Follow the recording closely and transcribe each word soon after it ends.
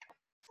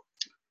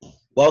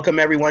Welcome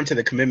everyone to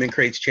the Commitment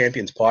Creates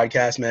Champions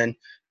podcast, man.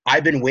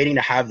 I've been waiting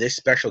to have this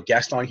special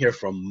guest on here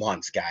for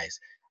months, guys.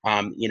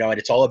 And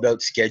it's all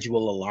about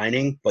schedule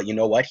aligning, but you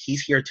know what?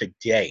 He's here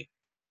today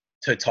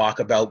to talk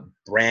about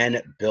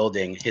brand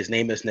building. His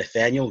name is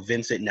Nathaniel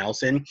Vincent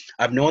Nelson.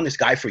 I've known this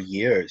guy for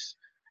years.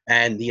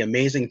 And the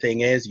amazing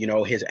thing is,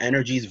 his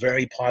energy is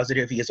very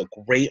positive. He has a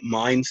great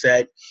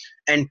mindset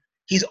and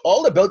he's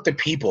all about the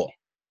people.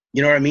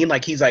 You know what I mean?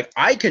 Like he's like,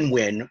 I can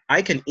win,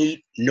 I can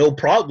eat, no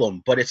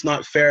problem, but it's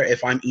not fair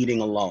if I'm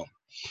eating alone.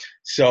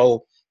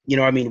 So,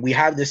 we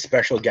have this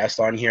special guest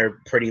on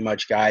here pretty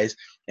much, guys,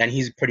 and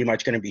he's pretty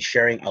much going to be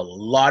sharing a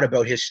lot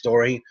about his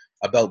story,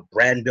 about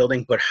brand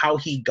building, but how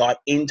he got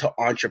into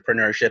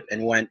entrepreneurship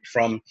and went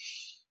from,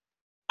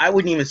 I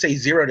wouldn't even say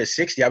 0 to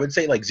 60. I would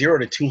say like 0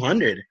 to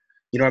 200.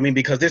 You know what I mean?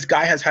 Because this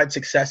guy has had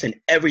success in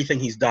everything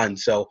he's done.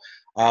 So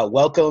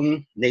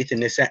welcome,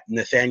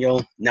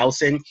 Nathaniel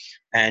Nelson.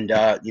 And,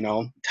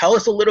 tell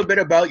us a little bit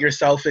about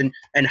yourself and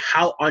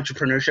how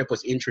entrepreneurship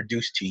was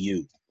introduced to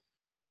you.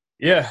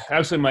 Yeah,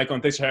 absolutely, Michael.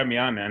 And thanks for having me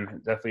on,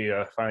 man. Definitely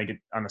finally get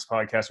on this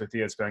podcast with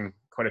you. It's been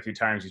quite a few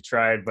times you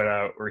tried, but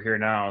we're here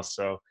now.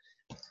 So,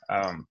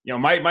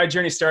 my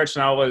journey starts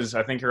when I was,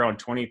 I think, around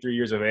 23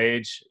 years of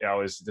age. I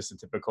was just a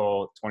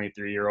typical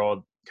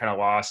 23-year-old, kind of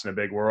lost in a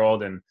big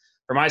world. And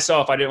for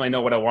myself, I didn't really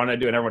know what I wanted to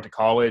do. I never went to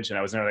college, and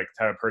I was never like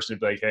the type of person to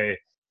be like, hey,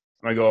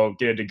 I'm going to go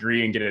get a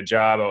degree and get a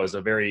job. I was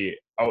a very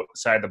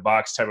outside the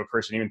box type of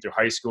person, even through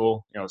high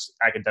school.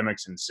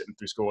 Academics and sitting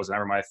through school was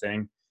never my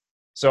thing.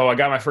 So I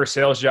got my first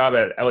sales job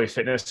at LA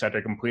Fitness after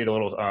I completed a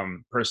little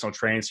personal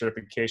training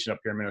certification up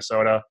here in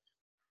Minnesota.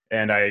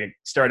 And I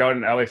started out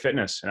in LA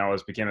Fitness,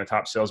 and became a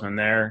top salesman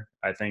there.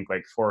 I think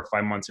like 4 or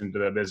 5 months into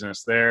the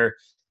business there,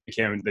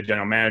 became the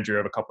general manager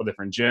of a couple of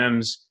different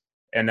gyms.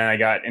 And then I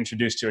got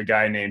introduced to a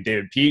guy named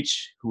David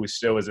Peach, who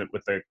still is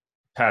with the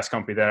past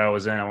company that I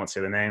was in. I won't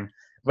say the name,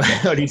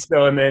 but he's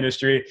still in the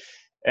industry.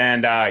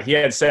 And he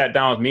had sat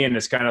down with me, and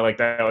it's kind of like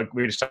that, like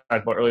we just talked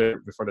about earlier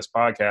before this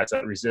podcast,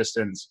 that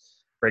resistance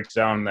breaks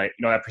down, that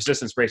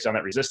persistence breaks down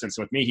that resistance.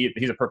 And with me,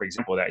 he's a perfect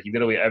example of that. He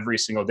literally every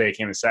single day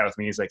came and sat with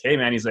me. He's like, hey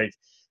man, he's like,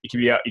 you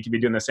could be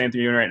doing the same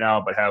thing you're doing right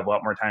now, but have a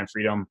lot more time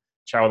freedom,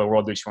 travel the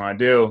world, do what you want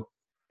to do.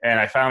 And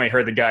I finally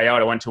heard the guy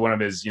out. I went to one of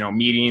his,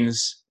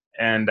 meetings,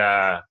 and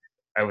I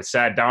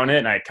sat down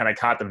and I kind of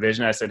caught the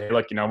vision. I said, hey,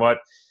 look, you know what?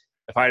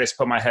 If I just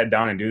put my head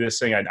down and do this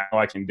thing, I know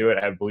I can do it.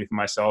 I have belief in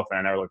myself, and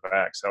I never look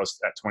back. So I was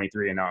at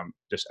 23, and now I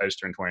just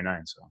turned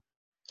 29. So.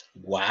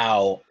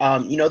 Wow.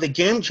 The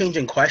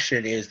game-changing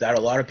question is that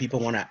a lot of people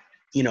want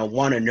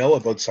to know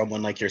about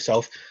someone like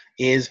yourself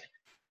is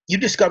you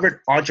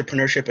discovered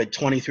entrepreneurship at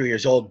 23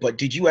 years old, but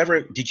did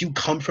you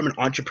come from an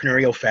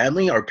entrepreneurial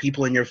family? Are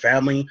people in your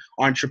family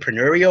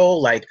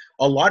entrepreneurial? Like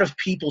a lot of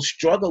people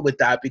struggle with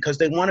that because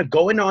they want to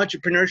go into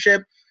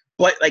entrepreneurship,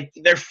 but like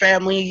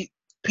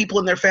people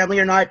in their family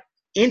are not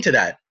into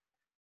that.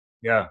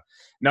 Yeah.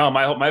 No,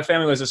 my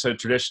family was just a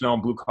traditional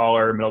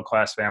blue-collar,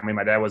 middle-class family.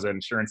 My dad was an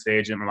insurance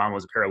agent. My mom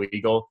was a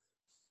paralegal.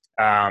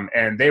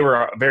 And they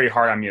were very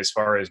hard on me as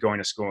far as going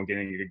to school and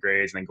getting good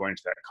grades and then going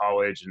to that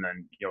college and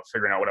then,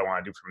 figuring out what I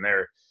want to do from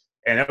there.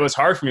 And it was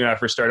hard for me when I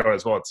first started out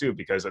as well, too,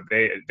 because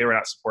they were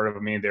not supportive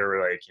of me. They were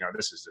like,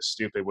 this is just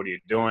stupid. What are you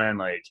doing?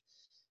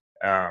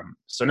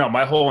 So no,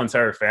 my whole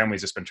entire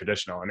family's just been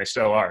traditional, and they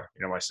still are.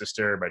 My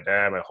sister, my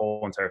dad, my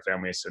whole entire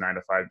family is a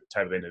 9-to-5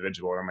 type of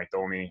individual. I'm like the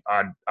only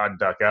odd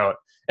duck out.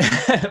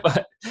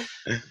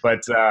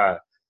 but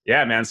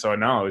yeah, man. So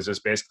no, it was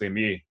just basically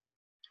me.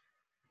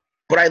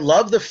 But I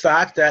love the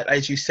fact that,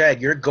 as you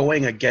said, you're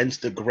going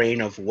against the grain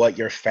of what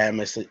your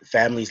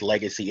family's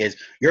legacy is.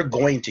 You're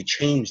going to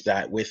change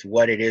that with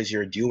what it is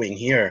you're doing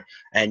here.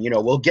 And,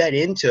 we'll get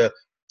into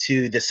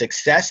the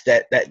success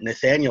that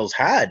Nathaniel's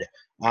had.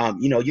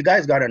 You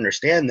guys got to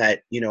understand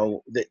that,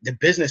 the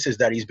businesses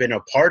that he's been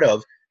a part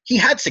of, he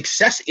had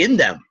success in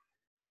them.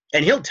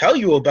 And he'll tell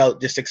you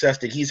about the success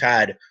that he's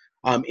had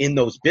in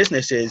those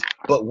businesses,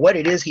 but what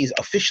it is he's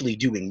officially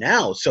doing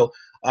now. So,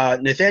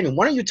 Nathaniel,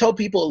 why don't you tell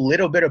people a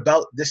little bit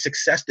about the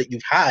success that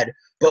you've had,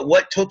 but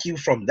what took you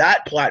from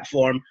that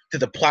platform to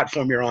the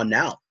platform you're on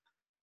now?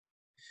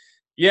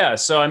 Yeah.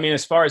 So,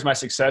 as far as my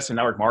success in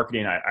network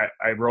marketing,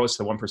 I rose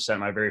to 1% in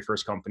my very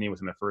first company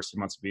within the first 2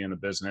 months of being in the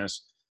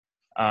business.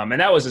 And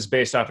that was just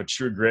based off of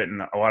true grit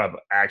and a lot of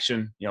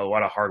action, a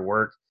lot of hard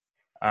work.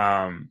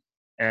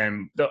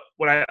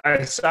 What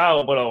I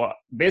saw,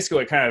 basically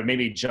what kind of made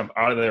me jump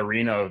out of the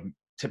arena of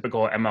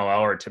typical MLL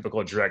or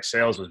typical direct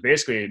sales was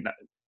basically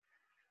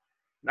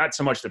not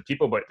so much the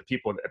people, but the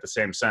people at the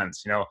same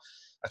sense. I feel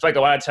like a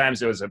lot of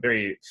times it was a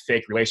very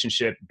fake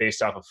relationship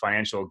based off of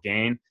financial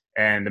gain.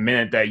 And the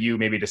minute that you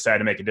maybe decide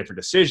to make a different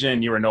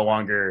decision, you were no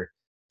longer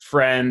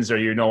friends, or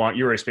you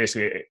were just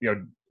basically,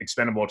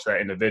 expendable to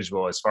that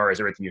individual as far as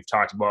everything you've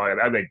talked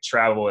about. I would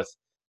travel with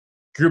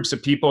groups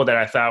of people that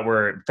I thought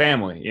were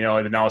family,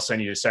 and then all of a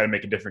sudden you decide to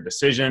make a different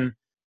decision.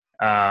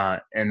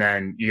 And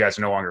then you guys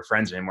are no longer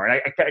friends anymore.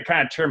 And it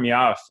kind of turned me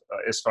off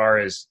as far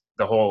as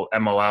the whole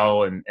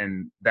MLL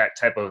and that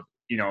type of,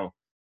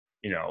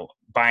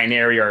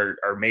 binary or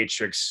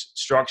matrix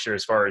structure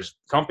as far as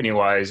company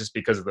wise, just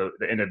because of the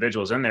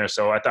individuals in there.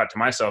 So I thought to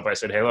myself, I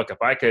said, hey, look,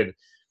 if I could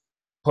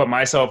put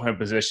myself in a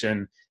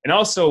position, and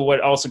also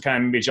what also kind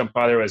of made me jump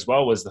out there as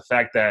well was the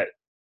fact that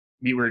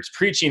we were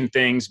preaching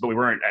things, but we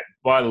weren't,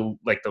 a lot of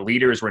like the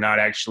leaders were not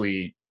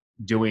actually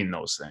doing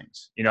those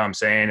things. You know what I'm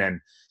saying? And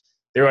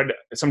they would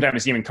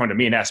sometimes even come to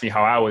me and ask me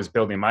how I was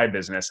building my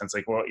business. And it's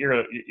like, well,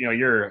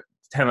 you're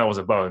 10 levels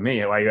above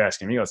me. Why are you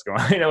asking me what's going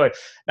on? Like,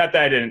 not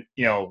that I didn't,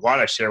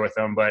 want to share with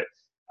them, but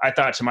I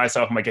thought to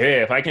myself, I'm like,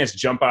 hey, if I can just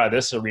jump out of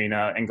this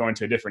arena and go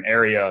into a different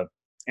area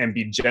and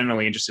be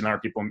genuinely interested in our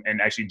people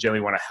and actually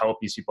genuinely want to help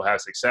these people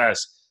have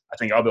success, I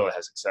think I'll be able to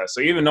have success.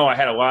 So even though I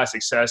had a lot of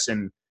success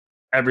in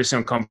every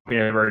single company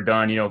I've ever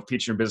done,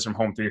 featured in Business from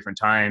Home 3 different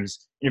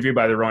times, interviewed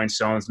by the Rolling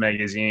Stones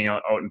magazine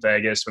out in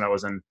Vegas when I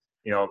was in,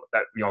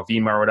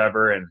 VMA or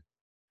whatever. And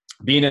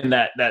being in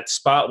that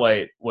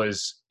spotlight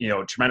was,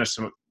 tremendous,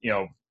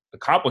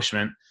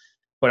 accomplishment.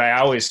 But I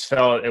always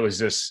felt it was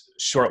just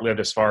short-lived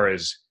as far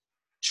as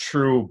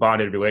true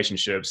bonded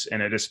relationships.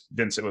 And it just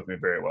didn't sit with me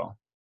very well.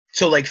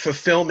 So like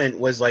fulfillment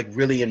was like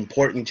really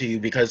important to you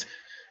because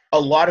a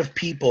lot of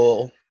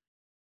people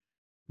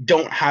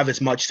don't have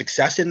as much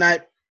success in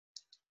that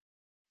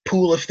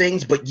pool of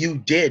things, but you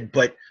did,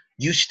 but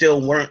you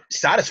still weren't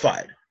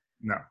satisfied.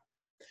 No,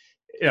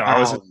 I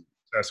wasn't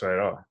satisfied at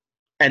all.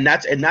 And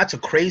that's a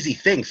crazy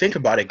thing. Think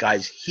about it,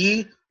 guys.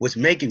 He was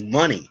making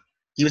money.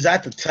 He was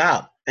at the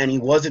top and he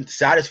wasn't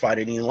satisfied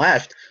and he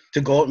left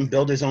to go out and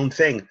build his own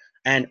thing.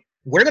 And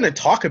we're going to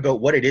talk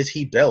about what it is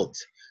he built.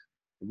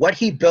 What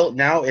he built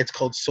now, it's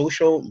called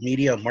Social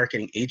Media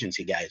Marketing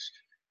Agency, guys.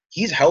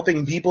 He's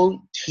helping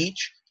people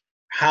teach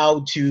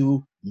how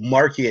to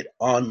market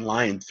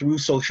online through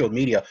social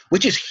media,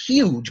 which is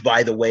huge,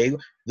 by the way.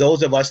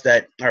 Those of us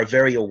that are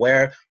very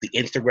aware, the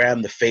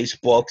Instagram, the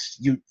Facebooks,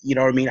 you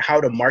know what I mean,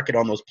 how to market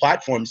on those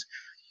platforms.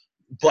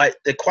 But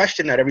the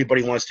question that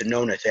everybody wants to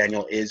know,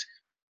 Nathaniel, is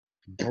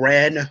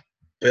brand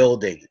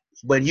building.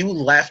 When you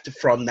left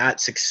from that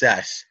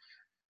success,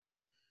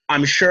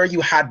 I'm sure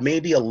you had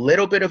maybe a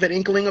little bit of an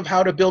inkling of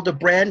how to build a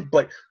brand,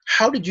 but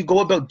how did you go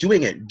about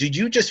doing it? Did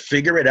you just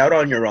figure it out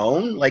on your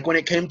own, like when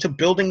it came to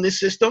building this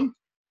system?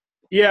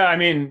 Yeah,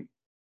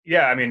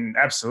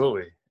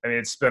 absolutely.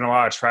 It's been a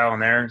lot of trial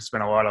and error. It's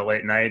been a lot of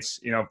late nights.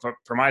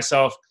 For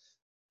myself,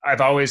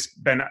 I've always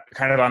been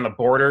kind of on the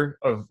border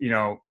of,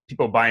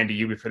 people buying to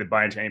you before they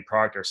buy into any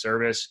product or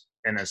service.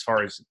 And as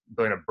far as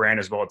building a brand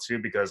as well too,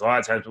 because a lot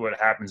of times what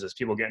happens is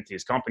people get into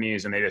these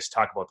companies and they just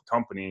talk about the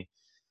company.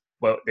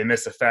 Well, they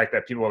miss the fact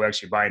that people will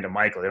actually buy into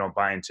Michael. They don't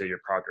buy into your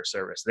product or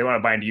service. They want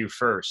to buy into you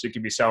first. You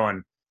could be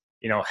selling,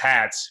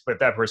 hats, but if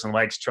that person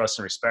likes, trusts,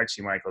 and respects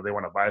you, Michael, they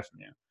want to buy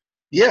from you.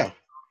 Yeah.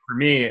 For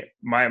me,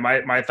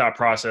 my thought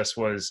process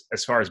was,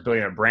 as far as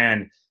building a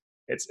brand,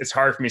 it's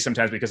hard for me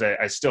sometimes because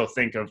I still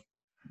think of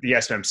the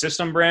SMM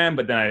system brand,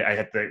 but then I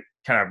have to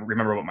kind of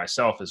remember about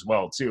myself as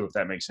well too, if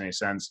that makes any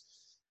sense.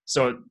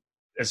 So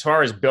as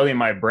far as building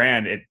my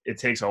brand, it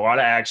takes a lot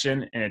of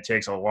action and it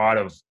takes a lot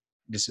of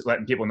just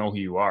letting people know who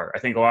you are. I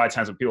think a lot of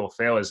times when people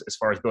fail as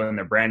far as building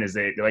their brand is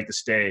they like to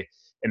stay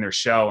in their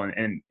shell.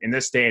 And in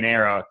this day and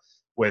era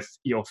with,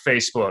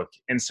 Facebook,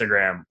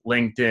 Instagram,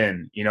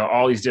 LinkedIn,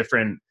 all these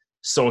different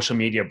social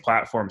media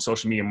platforms,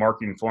 social media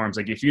marketing forums,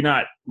 like if you're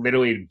not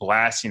literally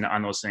blasting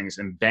on those things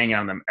and banging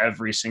on them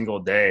every single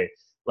day,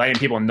 letting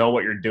people know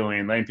what you're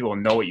doing, letting people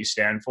know what you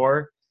stand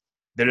for,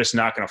 they're just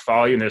not going to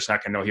follow you and they're just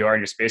not going to know who you are,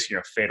 and you're basically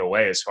going to fade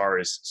away as far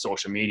as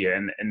social media.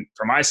 And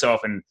for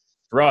myself and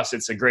for us,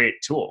 it's a great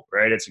tool,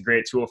 right? It's a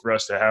great tool for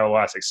us to have a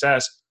lot of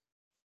success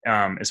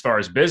as far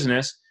as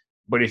business.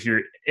 But if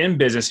you're in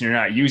business and you're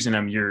not using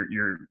them,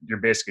 you're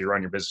basically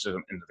running your business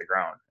into the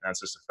ground. And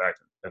that's just a fact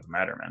of the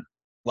matter, man.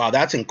 Wow,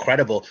 that's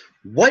incredible.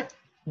 What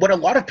a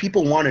lot of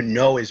people want to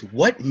know is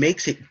what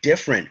makes it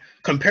different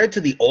compared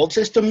to the old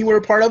system you were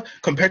a part of,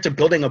 compared to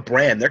building a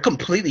brand. They're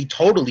completely,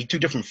 totally two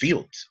different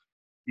fields.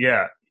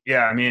 Yeah.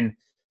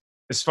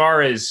 As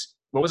far as,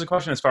 what was the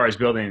question as far as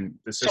building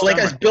the system? So like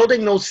as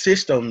building those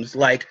systems,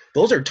 like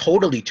those are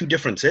totally two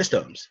different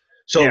systems.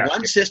 So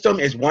one system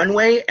is one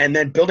way and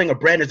then building a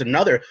brand is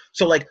another.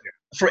 So like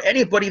for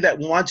anybody that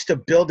wants to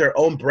build their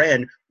own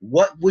brand,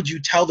 what would you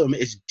tell them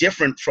is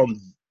different from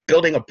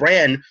building a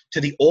brand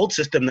to the old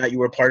system that you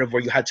were part of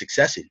where you had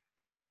success in?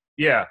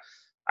 Yeah.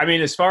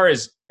 As far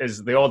as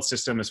the old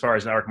system, as far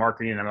as network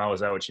marketing, is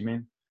that what you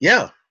mean?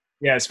 Yeah.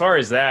 Yeah. As far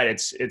as that,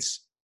 it's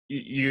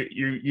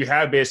you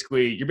have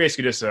you're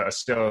basically just a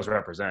sales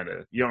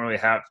representative. You don't really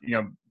have,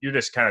 you're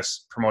just kind of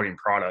promoting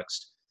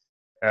products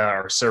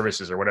or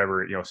services or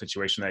whatever,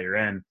 situation that you're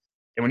in.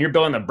 And when you're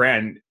building a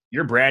brand,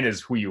 your brand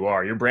is who you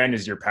are. Your brand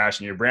is your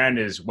passion. Your brand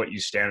is what you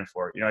stand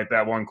for. Like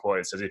that one quote,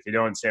 it says, if you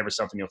don't stand for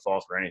something, you'll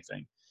fall for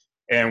anything.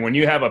 And when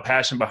you have a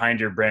passion behind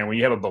your brand, when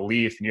you have a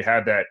belief and you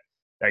have that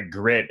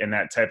grit and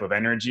that type of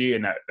energy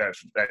and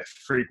that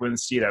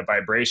frequency, that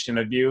vibration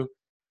of you,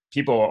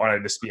 people want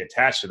to just be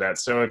attached to that.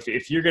 So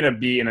if you're going to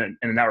be in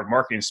a network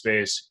marketing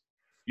space,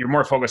 you're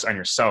more focused on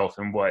yourself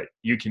and what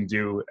you can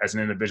do as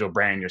an individual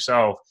brand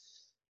yourself.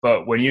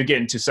 But when you get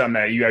into something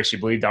that you actually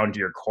believe down to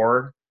your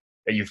core,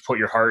 that you've put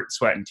your heart,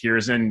 sweat, and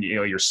tears in,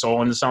 your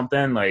soul into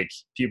something, like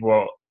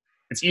people,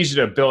 it's easy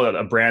to build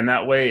a brand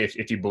that way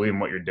if you believe in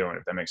what you're doing,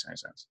 if that makes any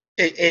sense.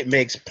 It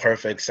makes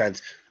perfect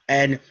sense.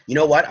 And you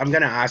know what? I'm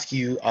going to ask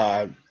you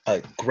a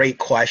great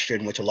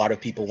question, which a lot of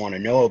people want to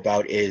know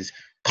about, is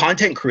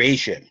content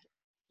creation.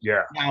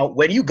 Yeah. Now,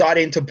 when you got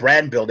into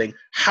brand building,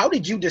 how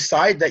did you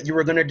decide that you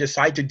were going to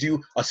decide to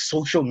do a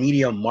social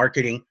media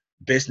marketing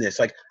business?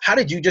 Like, how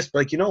did you just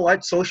like, you know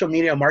what, social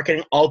media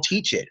marketing, I'll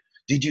teach it?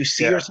 Did you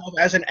see yourself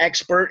as an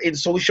expert in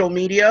social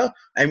media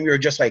and you're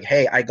just like,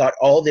 hey, I got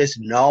all this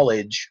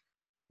knowledge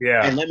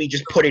and let me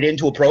just put it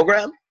into a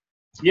program?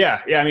 Yeah.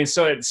 I mean,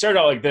 so it started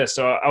out like this.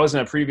 So I was in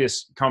a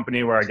previous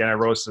company where, again, I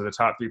rose to the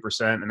top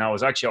 3%, and I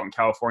was actually out in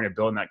California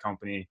building that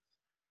company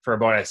for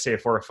about, I'd say,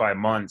 4 or 5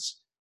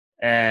 months.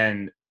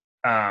 And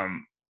a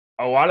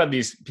lot of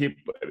these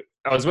people,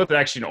 I was with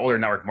actually an older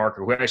network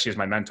marketer who actually is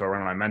my mentor, one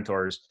of my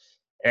mentors,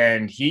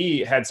 and he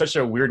had such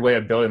a weird way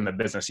of building the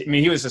business. I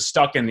mean, he was just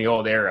stuck in the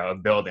old era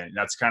of building.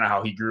 That's kind of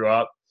how he grew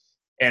up.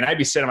 And I'd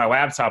be sitting on my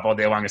laptop all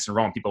day long just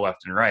enrolling people left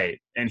and right.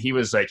 And he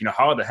was like,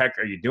 how the heck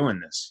are you doing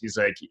this? He's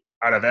like,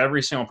 out of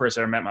every single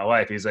person I ever met in my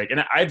life, he's like,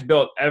 and I've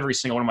built every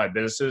single one of my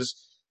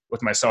businesses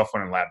with my cell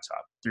phone and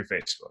laptop through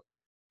Facebook.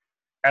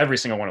 Every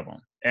single one of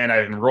them. And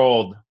I've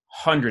enrolled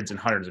hundreds and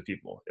hundreds of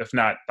people, if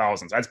not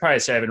thousands. I'd probably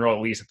say I've enrolled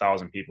at least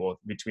 1,000 people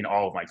between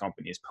all of my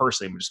companies,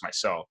 personally, just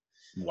myself.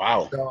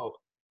 Wow. So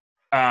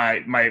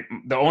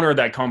the owner of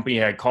that company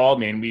had called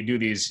me, and we do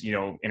these,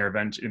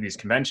 these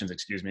conventions,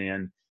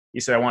 and he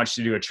said, I want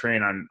you to do a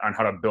train on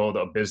how to build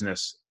a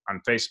business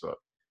on Facebook.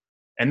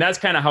 And that's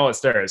kind of how it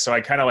started. So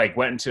I kind of like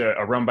went into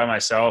a room by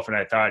myself, and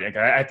I thought, like,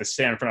 I have to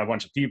stand in front of a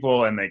bunch of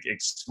people and like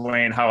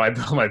explain how I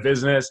build my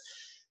business.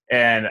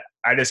 And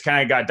I just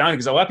kind of got done,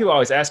 because a lot of people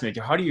always ask me,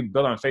 like, how do you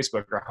build on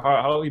Facebook? Or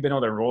how have you been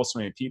able to enroll so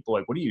many people?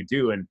 Like, what do you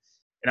do? And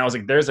I was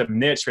like, there's a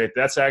niche right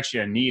there. That's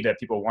actually a need that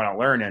people want to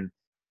learn. And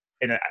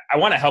I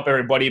want to help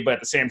everybody, but at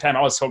the same time,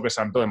 I was focused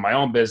on building my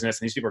own business.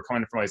 And these people are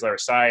coming from all these other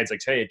sides,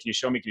 like, hey, can you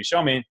show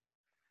me?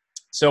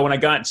 So when I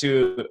got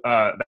to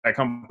that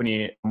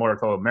company, Motor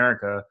Club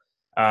America,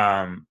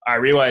 I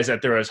realized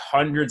that there was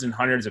hundreds and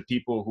hundreds of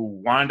people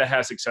who wanted to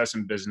have success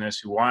in business,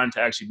 who wanted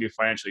to actually be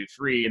financially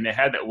free, and they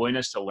had that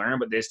willingness to learn,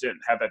 but they just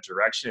didn't have that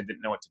direction and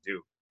didn't know what to do.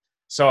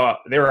 So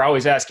they were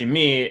always asking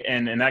me,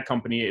 and in that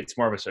company, it's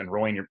more of us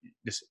enrolling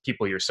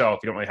people yourself.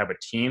 You don't really have a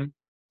team.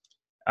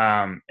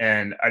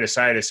 And I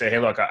decided to say, hey,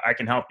 look, I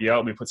can help you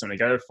out. We put something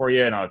together for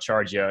you, and I'll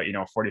charge you,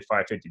 $45,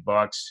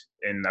 $50,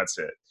 and that's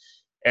it.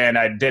 And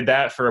I did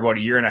that for about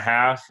 1.5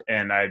 years,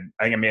 and I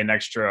think I made an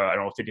extra,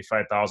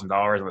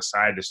 $55,000 on the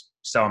side just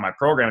selling my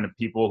program to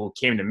people who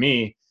came to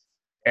me.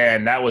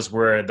 And that was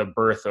where the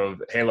birth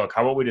of, hey, look,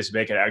 how about we just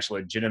make an actual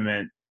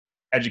legitimate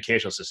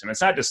educational system?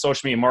 It's not just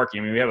social media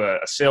marketing. I mean, we have a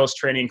sales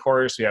training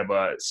course. We have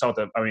a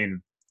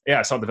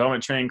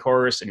self-development training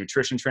course, a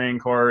nutrition training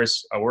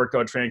course, a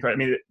workout training course. I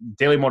mean,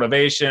 daily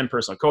motivation,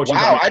 personal coaching.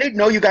 Wow, I didn't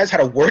know you guys had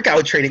a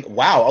workout training.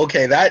 Wow,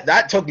 okay,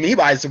 that took me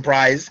by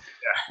surprise.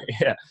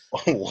 Yeah.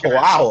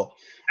 Wow.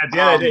 At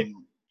the end of the day, you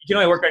can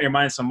only work on your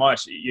mind so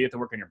much. You have to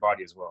work on your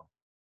body as well.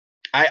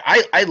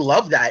 I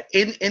love that.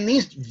 In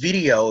these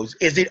videos,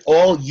 is it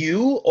all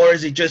you, or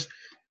is it just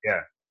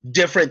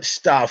different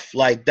stuff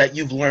like that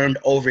you've learned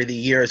over the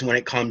years when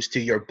it comes to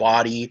your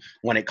body,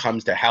 when it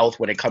comes to health,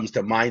 when it comes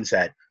to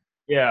mindset?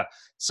 Yeah.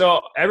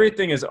 So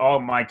everything is all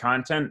my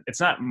content. It's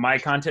not my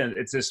content.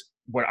 It's just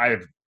what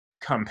I've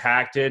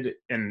compacted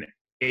in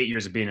 8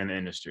 years of being in the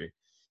industry.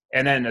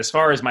 And then as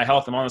far as my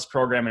health and wellness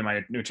program and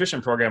my nutrition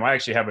program, I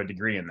actually have a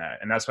degree in that.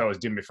 And that's what I was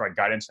doing before I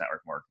got into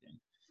network marketing.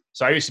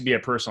 So I used to be a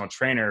personal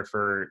trainer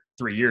for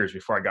 3 years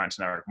before I got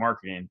into network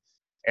marketing.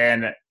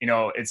 And,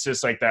 it's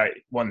just like that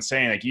one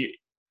saying, like,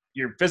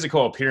 your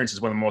physical appearance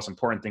is one of the most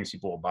important things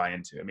people will buy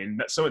into. I mean,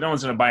 so no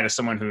one's going to buy into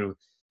someone who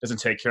doesn't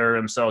take care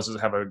of themselves, doesn't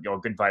have a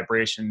good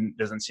vibration,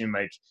 doesn't seem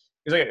like,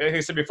 because like I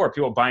said before,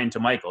 people buy into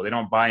Michael. They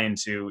don't buy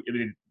into,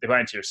 they buy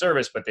into your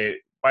service, but they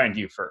buy into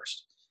you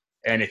first.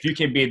 And if you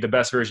can be the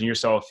best version of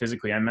yourself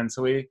physically and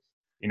mentally,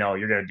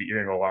 you're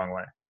gonna go a long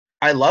way.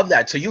 I love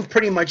that. So you've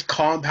pretty much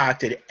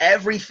compacted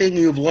everything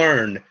you've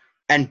learned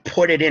and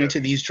put it into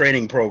these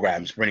training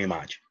programs, pretty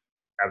much.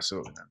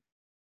 Absolutely, man.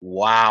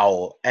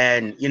 Wow.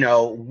 And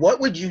what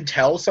would you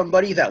tell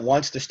somebody that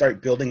wants to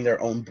start building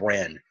their own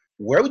brand?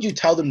 Where would you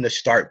tell them to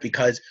start?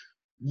 Because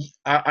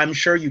I'm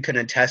sure you can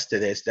attest to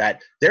this,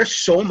 that there's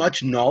so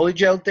much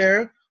knowledge out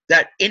there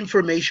that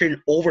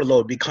information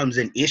overload becomes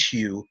an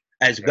issue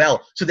as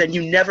well. So then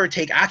you never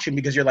take action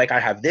because you're like, I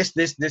have this,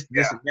 and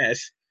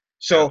this.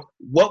 So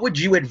what would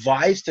you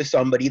advise to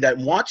somebody that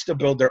wants to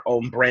build their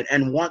own brand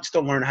and wants to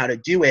learn how to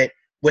do it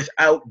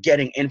without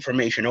getting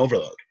information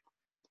overload?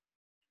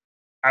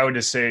 I would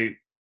just say,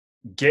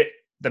 get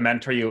the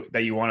mentor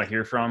that you want to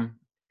hear from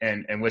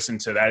and listen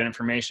to that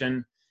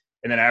information.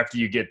 And then after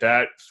you get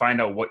that,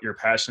 find out what you're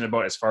passionate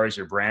about as far as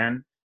your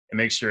brand, and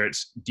make sure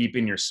it's deep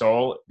in your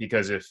soul.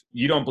 Because if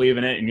you don't believe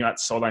in it and you're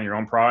not sold on your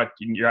own product,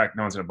 no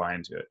one's going to buy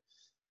into it.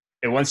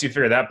 And once you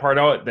figure that part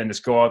out, then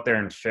just go out there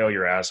and fail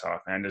your ass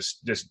off, man.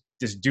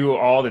 Just do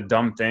all the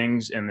dumb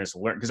things in this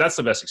learn, because that's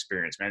the best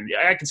experience, man.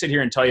 I can sit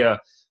here and tell you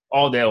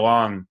all day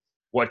long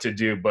what to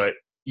do, but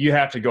you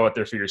have to go out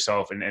there for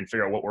yourself and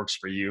figure out what works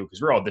for you,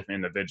 because we're all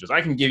different individuals.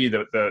 I can give you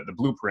the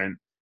blueprint,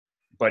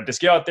 but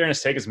just get out there and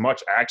just take as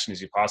much action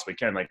as you possibly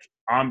can. Like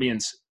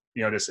ambience,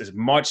 just as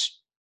much,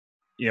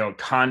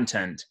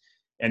 content,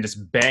 and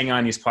just bang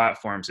on these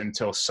platforms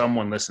until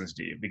someone listens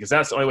to you, because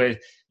that's the only way.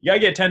 You gotta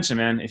get attention,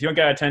 man. If you don't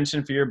get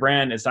attention for your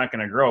brand, it's not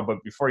going to grow. But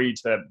before you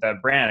reach that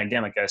brand,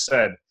 again, like I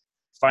said,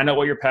 find out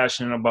what you're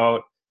passionate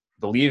about,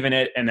 believe in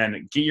it, and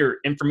then get your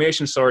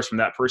information source from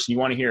that person you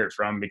want to hear it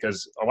from,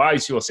 because a lot of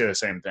these people say the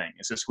same thing.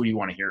 It's just who you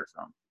want to hear it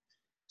from.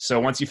 So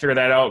once you figure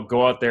that out,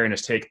 go out there and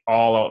just take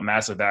all out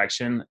massive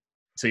action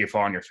until you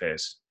fall on your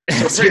face.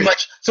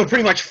 So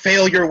pretty much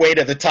fail your way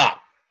to the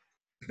top.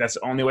 That's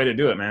the only way to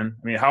do it, man.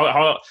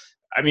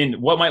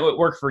 What might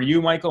work for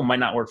you, Michael, might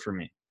not work for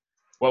me.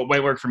 What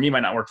might work for me might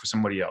not work for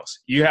somebody else.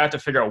 You have to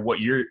figure out what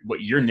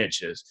your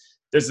niche is.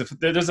 There's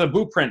a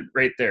blueprint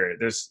right there.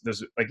 There's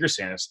like you're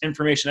saying, there's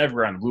information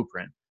everywhere on the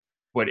blueprint,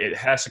 but it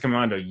has to come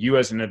down to you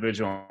as an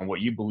individual and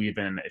what you believe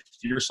in. If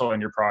you're selling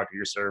your product or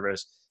your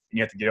service, and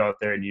you have to get out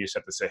there and you just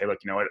have to say, hey, look,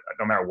 you know what?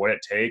 No matter what it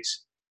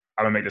takes,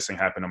 I'm gonna make this thing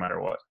happen no matter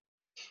what.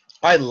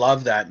 I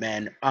love that,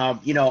 man.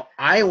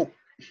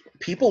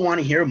 People want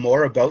to hear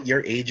more about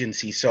your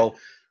agency. So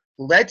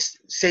let's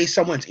say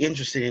someone's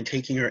interested in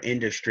taking your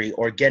industry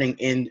or getting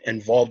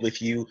involved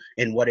with you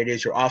in what it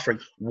is you're offering.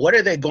 What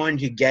are they going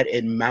to get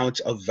in amounts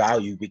of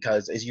value?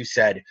 Because as you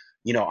said,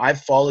 I've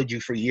followed you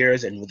for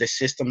years, and with the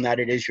system that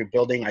it is you're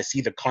building, I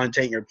see the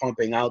content you're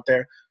pumping out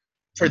there.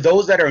 For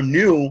those that are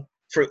new,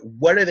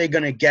 what are they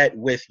going to get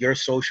with your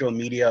social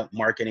media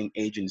marketing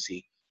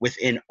agency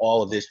within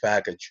all of this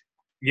package?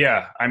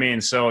 Yeah.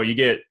 So we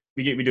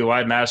do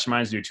live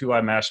masterminds, do 2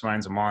 live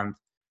masterminds a month.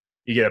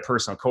 You get a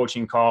personal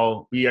coaching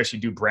call. We actually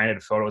do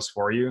branded photos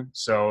for you.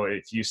 So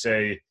if you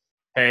say,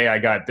 hey, I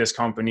got this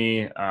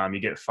company, you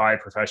get 5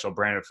 professional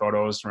branded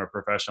photos from a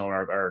professional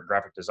or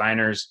graphic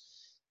designers.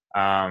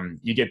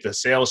 You get the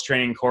sales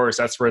training course.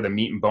 That's where the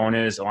meat and bone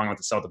is, along with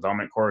the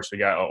self-development course. We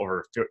got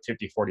over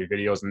 50, 40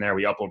 videos in there.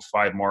 We upload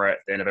 5 more at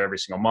the end of every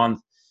single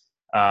month.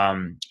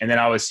 And then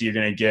obviously you're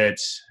going to get,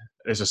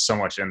 there's just so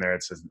much in there.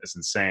 It's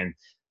insane.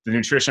 The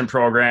nutrition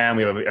program,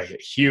 we have a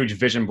huge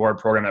vision board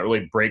program that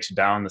really breaks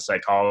down the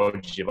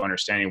psychology of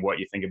understanding what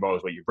you think about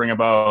is what you bring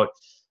about.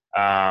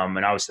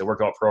 And obviously the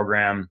workout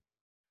program.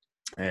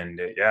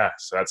 And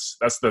so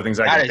that's the things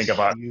I can think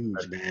about.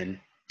 Huge, man.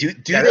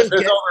 There's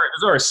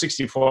over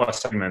 64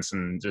 segments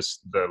in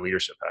just the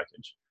leadership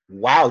package.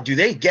 Wow. Do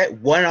they get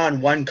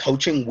one-on-one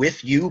coaching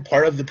with you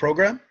part of the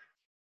program?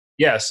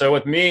 Yeah. So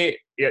with me,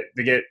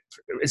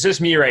 it's just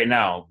me right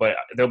now, but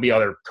there'll be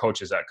other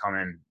coaches that come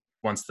in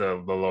once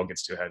the load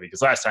gets too heavy.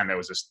 Because last time it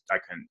was just,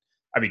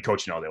 I'd be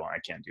coaching all day long. I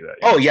can't do that.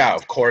 Oh yeah,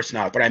 of course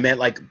not. But I meant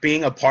like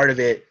being a part of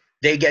it,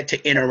 they get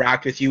to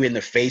interact with you in the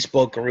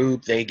Facebook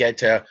group. They get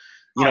to,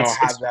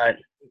 have that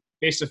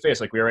face to face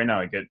like we are right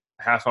now. I get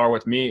a half hour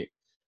with me.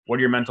 What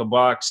are your mental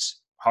blocks?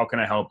 How can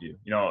I help you?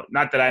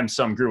 Not that I'm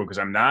some guru, because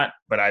I'm not,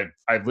 but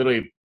I've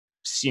literally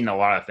seen a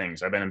lot of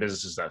things. I've been in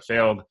businesses that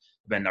failed.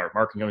 I've been in network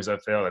marketing companies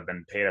that failed. I've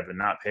been paid. I've been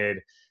not paid.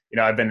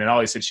 I've been in all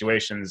these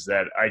situations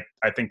that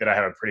I think that I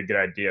have a pretty good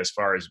idea as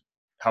far as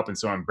helping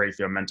someone break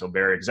through a mental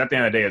barrier. Because at the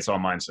end of the day, it's all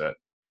mindset.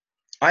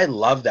 I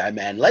love that,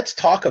 man. Let's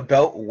talk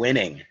about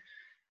winning.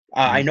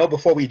 I know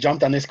before we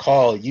jumped on this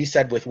call, you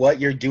said with what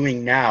you're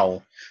doing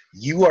now,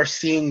 you are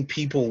seeing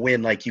people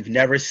win like you've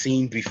never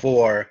seen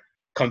before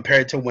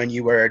compared to when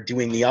you were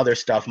doing the other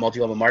stuff,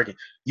 multi-level marketing.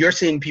 You're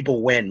seeing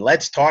people win.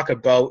 Let's talk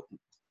about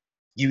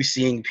you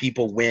seeing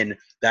people win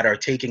that are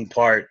taking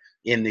part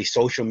in the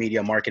social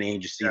media marketing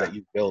agency that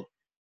you've built.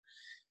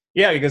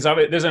 Yeah, because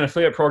there's an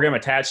affiliate program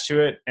attached to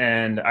it,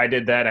 and I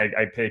did that.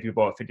 I pay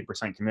people at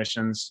 50%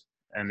 commissions,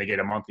 and they get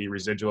a monthly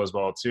residual as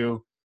well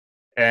too.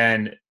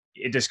 And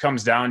it just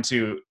comes down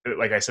to,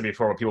 like I said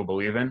before, what people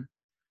believe in.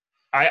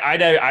 I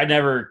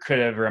never could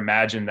have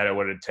imagined that it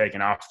would have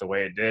taken off the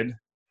way it did,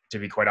 to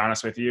be quite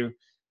honest with you.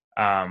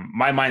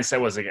 My mindset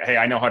was like, hey,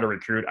 I know how to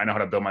recruit. I know how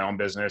to build my own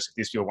business. If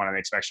these people want to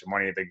make some extra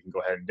money, they can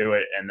go ahead and do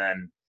it. And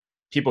then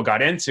people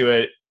got into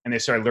it and they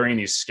started learning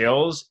these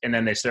skills, and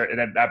then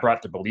that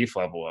brought the belief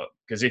level up.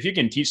 Because if you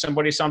can teach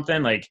somebody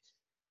something, like,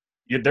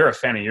 they're a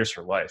fan of yours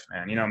for life,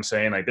 man. You know what I'm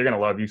saying? Like, they're going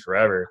to love you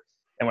forever.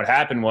 And what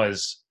happened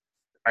was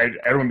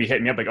everyone be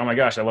hitting me up like, oh my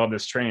gosh, I love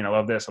this training. I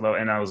love this. And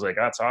I was like,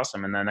 that's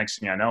awesome. And then next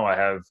thing I know,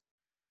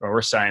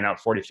 we're signing up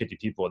 40, 50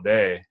 people a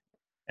day.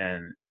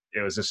 And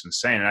it was just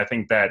insane. And I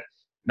think that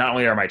not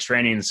only are my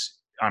trainings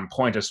on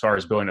point as far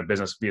as building a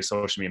business via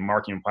social media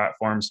marketing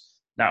platforms,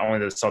 not only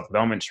the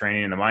self-development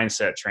training and the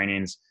mindset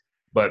trainings,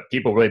 but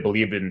people really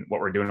believe in what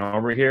we're doing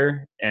over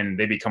here, and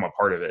they become a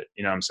part of it.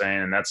 You know what I'm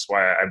saying? And that's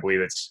why I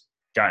believe it's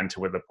gotten to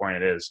where the point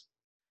it is.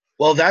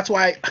 Well, that's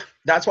why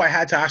I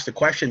had to ask the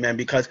question, man,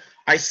 because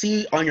I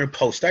see on your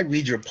post, I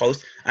read your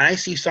post, and I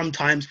see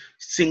sometimes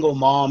single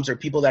moms or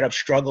people that have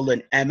struggled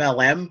in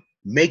MLM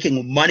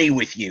making money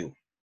with you.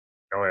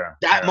 Oh yeah.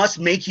 That must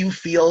make you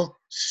feel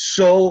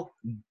so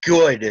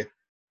good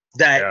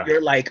that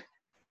you're like,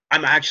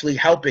 I'm actually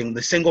helping.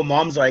 The single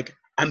mom's like,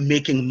 I'm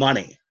making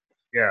money.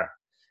 Yeah.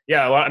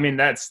 Yeah. Well, I mean,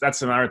 that's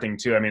another thing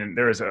too. I mean,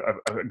 there was a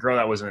girl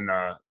that was in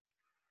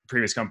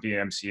previous company,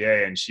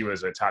 MCA, and she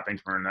was a top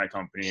income in that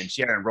company, and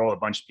she had to enroll a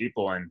bunch of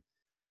people, and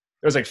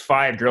there was like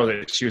 5 girls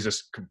that she was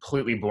just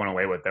completely blown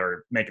away with. They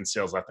were making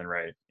sales left and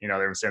right. You know,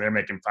 they were saying they're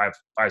making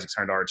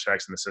 $500-$600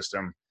 checks in the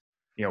system,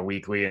 you know,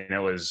 weekly. And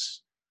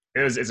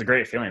it's a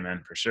great feeling,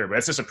 man, for sure. But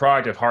it's just a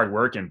product of hard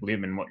work and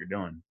believing in what you're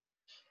doing.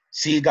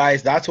 See,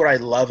 guys, that's what I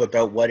love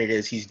about what it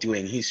is he's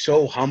doing. He's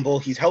so humble.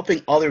 He's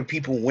helping other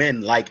people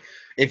win. Like,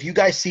 if you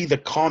guys see the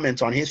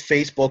comments on his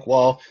Facebook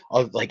wall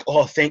of like,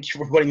 oh, thank you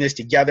for putting this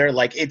together.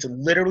 Like, it's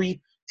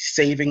literally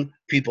saving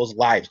people's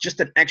lives. Just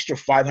an extra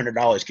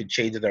 $500 could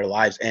change their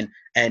lives. And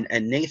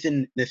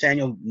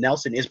Nathaniel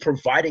Nelson is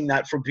providing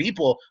that for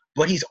people,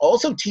 but he's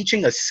also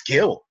teaching a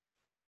skill,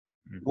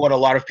 what a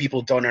lot of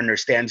people don't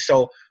understand.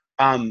 So,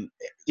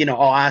 you know,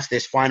 I'll ask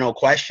this final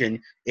question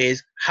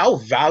is, how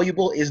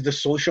valuable is the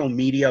social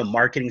media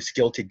marketing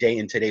skill today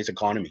in today's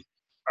economy?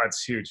 Oh,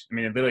 it's huge. I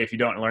mean, literally, if you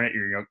don't learn it,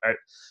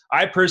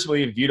 I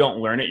personally, if you don't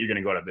learn it, you're going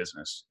to go to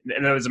business.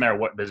 And it doesn't matter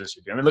what business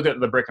you're doing. I mean, look at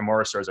the brick and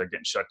mortar stores that are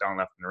getting shut down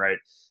left and right.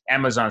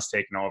 Amazon's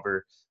taking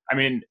over. I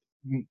mean,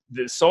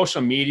 the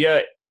social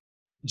media,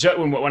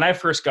 when I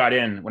first got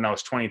in, when I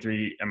was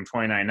 23, I'm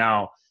 29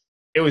 now,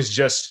 it was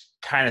just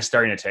kind of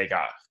starting to take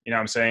off. You know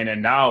what I'm saying?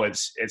 And now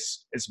it's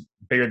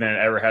bigger than it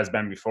ever has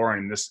been before.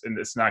 And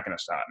it's not going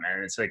to stop,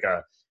 man. It's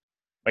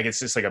it's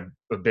just like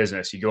a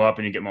business. You go up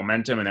and you get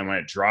momentum, and then when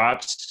it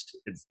drops,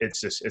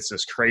 it's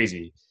just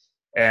crazy.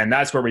 And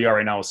that's where we are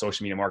right now with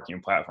social media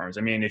marketing platforms.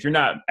 I mean, if you're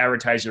not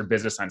advertising your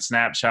business on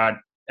Snapchat,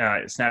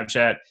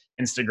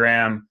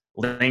 Instagram,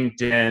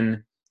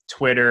 LinkedIn,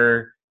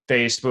 Twitter,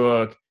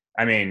 Facebook,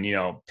 I mean, you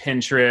know,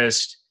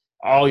 Pinterest,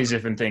 all these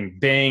different things,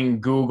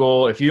 Bing,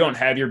 Google. If you don't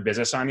have your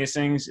business on these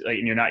things, like,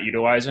 and you're not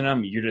utilizing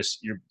them, you're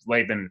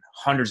leaving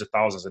hundreds of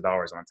thousands of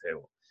dollars on the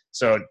table.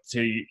 So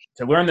to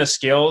learn the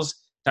skills,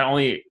 not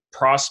only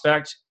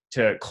prospect,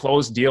 to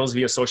close deals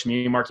via social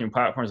media marketing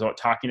platforms about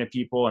talking to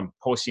people and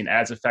posting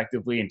ads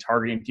effectively and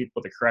targeting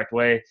people the correct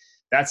way,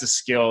 that's a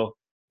skill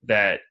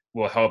that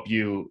will help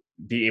you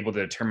be able to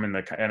determine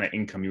the kind of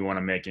income you want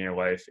to make in your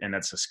life. And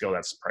that's a skill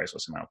that's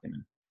priceless, in my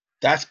opinion.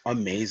 That's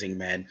amazing,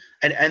 man.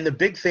 And the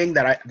big thing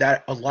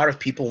that a lot of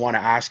people want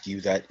to ask you,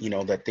 that, you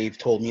know, that they've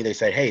told me, they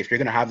said, hey, if you're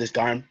going to have this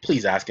guy on,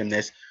 please ask him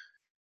this.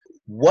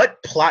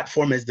 What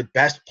platform is the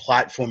best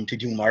platform to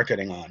do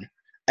marketing on?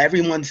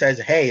 Everyone says,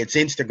 hey, it's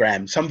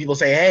Instagram. Some people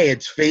say, hey,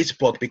 it's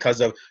Facebook because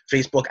of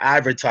Facebook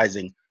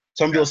advertising.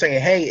 Some people say,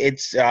 hey,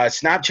 it's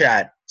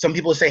Snapchat. Some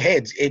people say, hey,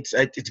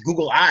 it's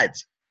Google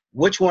Ads.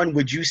 Which one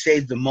would you say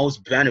is the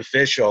most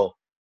beneficial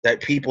that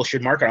people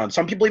should market on?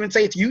 Some people even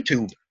say it's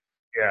YouTube.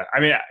 Yeah, I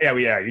mean,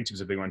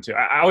 YouTube's a big one too.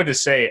 I would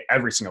just say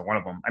every single one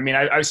of them. I mean,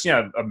 I've seen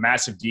a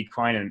massive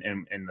decline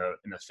in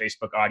the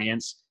Facebook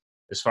audience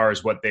as far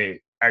as what they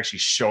actually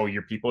show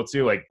your people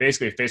to. Like,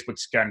 basically,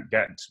 Facebook's gotten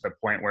to the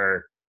point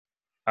where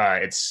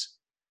it's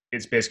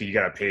basically you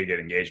got to pay to get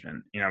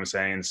engagement. You know what I'm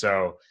saying?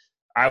 So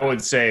I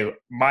would say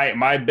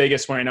my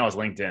biggest one right now is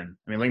LinkedIn.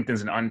 I mean,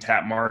 LinkedIn's an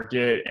untapped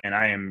market, and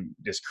I am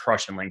just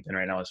crushing LinkedIn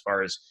right now as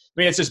far as,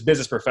 I mean, it's just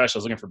business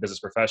professionals looking for business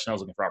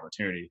professionals looking for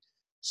opportunity.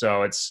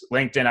 So it's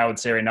LinkedIn, I would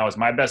say right now, is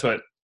my best,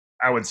 but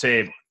I would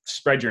say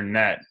spread your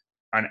net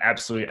on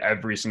absolutely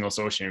every single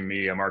social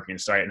media marketing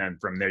site. And then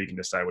from there, you can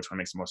decide which one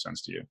makes the most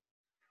sense to you.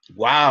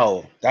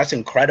 Wow, that's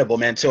incredible,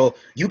 man. So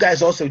you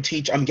guys also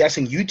teach, I'm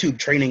guessing, YouTube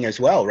training as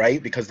well,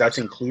 right? Because that's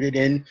included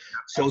in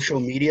social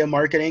media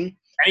marketing.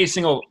 Any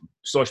single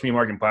social media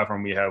marketing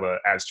platform, we have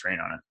ads train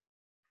on it.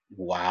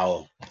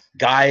 Wow.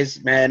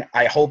 Guys, man,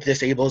 I hope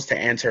this able to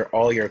answer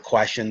all your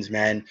questions,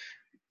 man.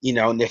 You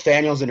know,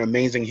 Nathaniel's an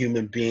amazing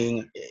human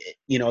being.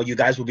 You know, you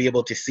guys will be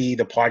able to see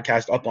the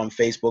podcast up on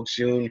Facebook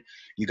soon.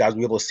 You guys will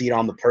be able to see it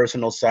on the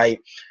personal site.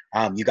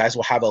 You guys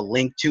will have a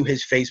link to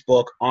his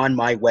Facebook on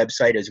my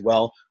website as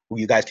well,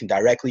 where you guys can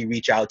directly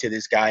reach out to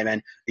this guy,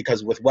 man,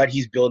 because with what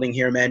he's building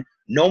here, man,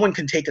 no one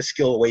can take a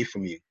skill away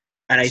from you.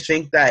 And I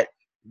think that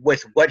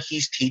with what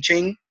he's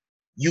teaching,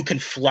 you can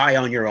fly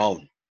on your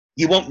own.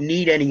 You won't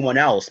need anyone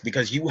else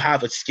because you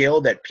have a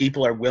skill that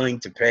people are willing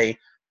to pay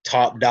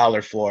top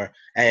dollar for.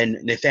 And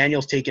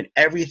Nathaniel's taken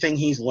everything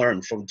he's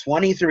learned from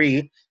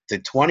 23 to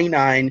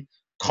 29,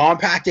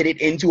 compacted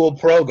it into a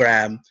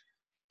program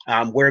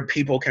where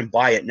people can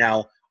buy it.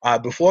 Now,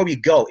 before we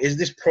go, is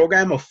this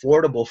program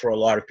affordable for a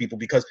lot of people?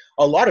 Because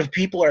a lot of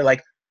people are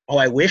like, oh,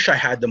 I wish I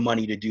had the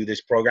money to do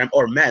this program,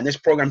 or man, this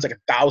program's like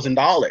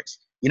 $1,000.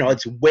 You know,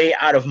 it's way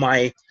out of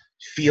my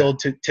field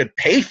to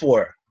pay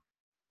for.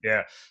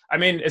 Yeah. I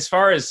mean, as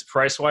far as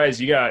price wise,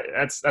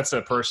 that's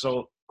a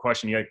personal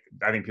question.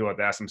 I think people have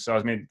to ask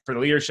themselves. I mean, for the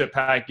leadership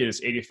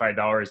package, it's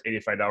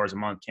 $85 a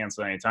month,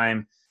 cancel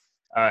anytime.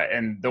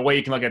 And the way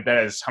you can look at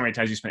that is how many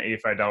times you spend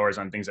 $85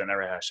 on things that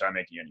never had a shot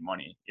making you any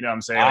money. You know what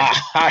I'm saying?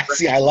 Like,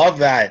 see, I love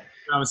that.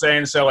 You know what I'm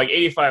saying? So like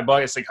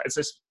 $85, it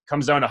just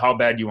comes down to how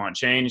bad you want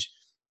change.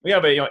 We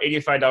have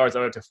 $85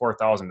 up to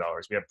 $4,000.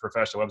 We have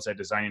professional website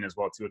designing as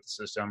well too with the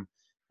system.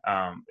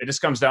 It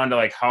just comes down to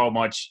like how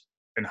much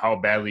and how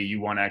badly you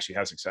want to actually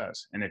have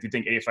success. And if you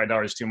think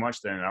 $85 is too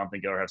much, then I don't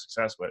think you'll ever have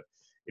success. But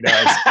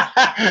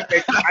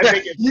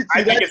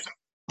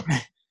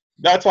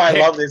that's why I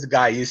love this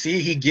guy. You see,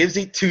 he gives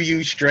it to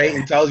you straight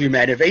and tells you,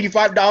 man, if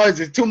 $85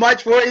 is too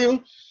much for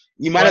you,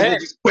 you might as well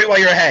just quit while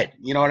you're ahead.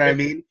 You know what I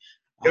mean?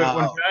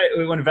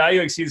 When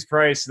value exceeds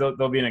price,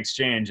 there'll be an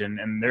exchange.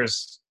 And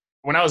there's,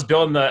 when I was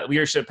building the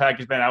leadership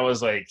package, man, I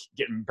was like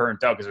getting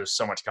burnt out because there's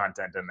so much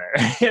content in there.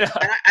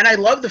 And I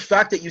love the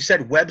fact that you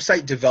said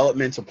website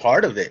development's a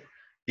part of it,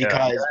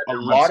 because a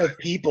lot of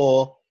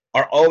people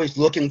are always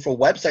looking for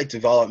website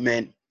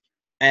development.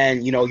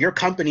 And, your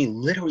company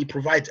literally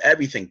provides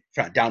everything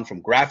down from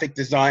graphic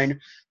design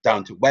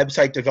down to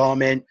website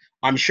development.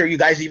 I'm sure you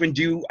guys even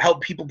do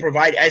help people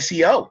provide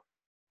SEO.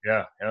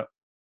 Yeah.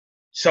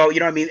 So, you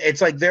know what I mean?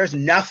 It's like there's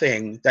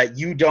nothing that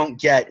you don't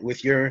get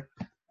with your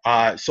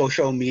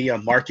social media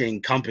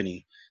marketing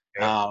company.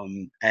 Yeah.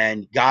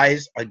 And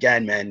guys,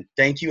 again, man,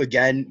 thank you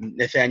again,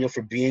 Nathaniel,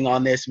 for being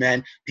on this,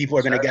 man. People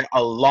are going to get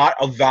a lot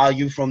of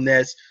value from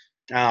this.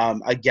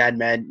 Again,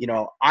 man,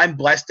 I'm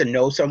blessed to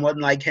know someone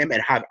like him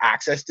and have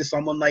access to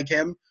someone like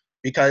him,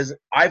 because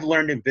I've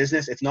learned in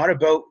business, it's not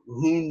about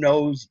who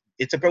knows,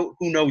 it's about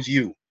who knows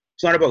you.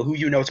 It's not about who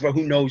you know, it's about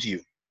who knows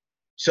you.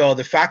 So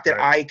the fact that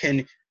I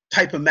can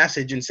type a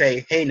message and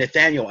say, hey,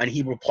 Nathaniel, and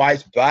he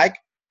replies back,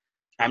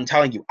 I'm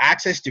telling you,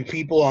 access to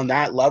people on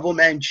that level,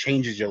 man,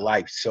 changes your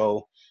life.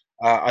 So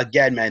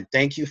again, man,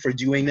 thank you for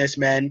doing this,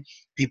 man.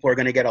 People are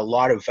going to get a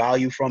lot of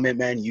value from it,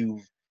 man.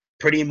 You've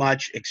pretty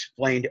much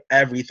explained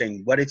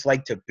everything, what it's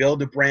like to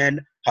build a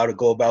brand, how to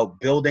go about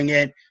building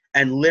it,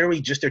 and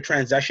literally just a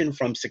transition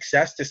from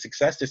success to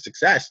success to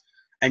success.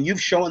 And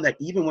you've shown that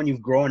even when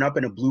you've grown up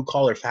in a blue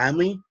collar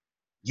family,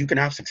 you can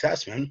have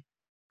success, man.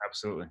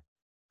 Absolutely.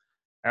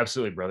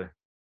 Absolutely, brother.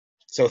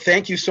 So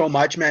thank you so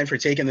much, man, for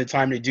taking the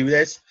time to do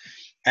this.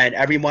 And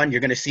everyone,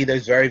 you're going to see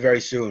this very,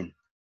 very soon.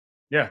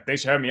 Yeah.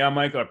 Thanks for having me on,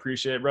 Michael. I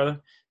appreciate it, brother.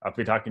 I'll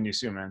be talking to you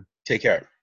soon, man. Take care.